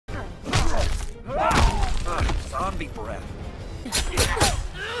Zombie breath.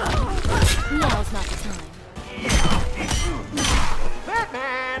 Now's not the time.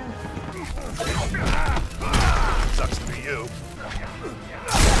 Batman! Sucks to be you.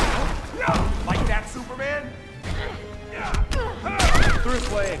 Like that, Superman? Through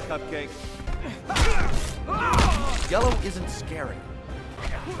play, Cupcake. Yellow isn't scary.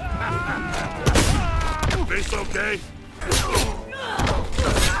 Face okay?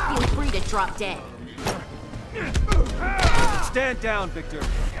 Feel free to drop dead. Stand down, Victor.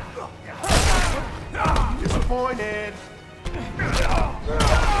 Disappointed.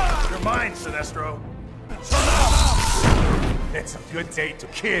 You're mine, Sinestro. It's a good date to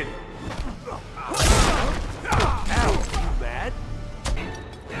kid. Ow, you mad?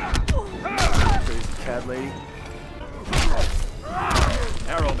 Crazy cat lady.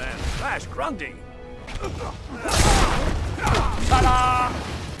 Arrow Man, Flash Grundy. Ta-da!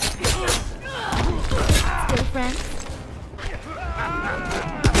 Still friends?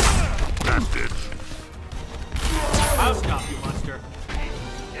 Bastard. I'll stop you, monster.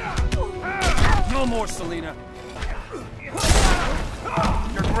 No more, Selena.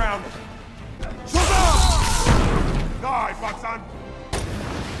 You're grounded. Die, Foxon!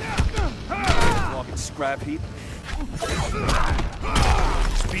 Walking scrap heap.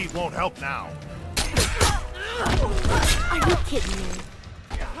 Speed won't help now. Are you kidding me?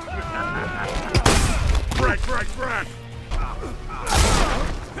 Frag!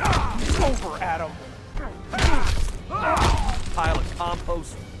 It's over, Adam. Pile of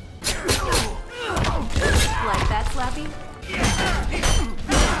compost. Like that, Slappy?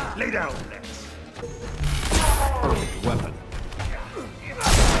 Lay down, Lex. Perfect weapon.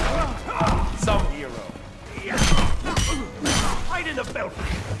 Some hero. Right in the belfry.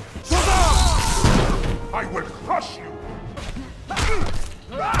 I will crush you!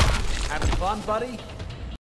 Having fun, buddy?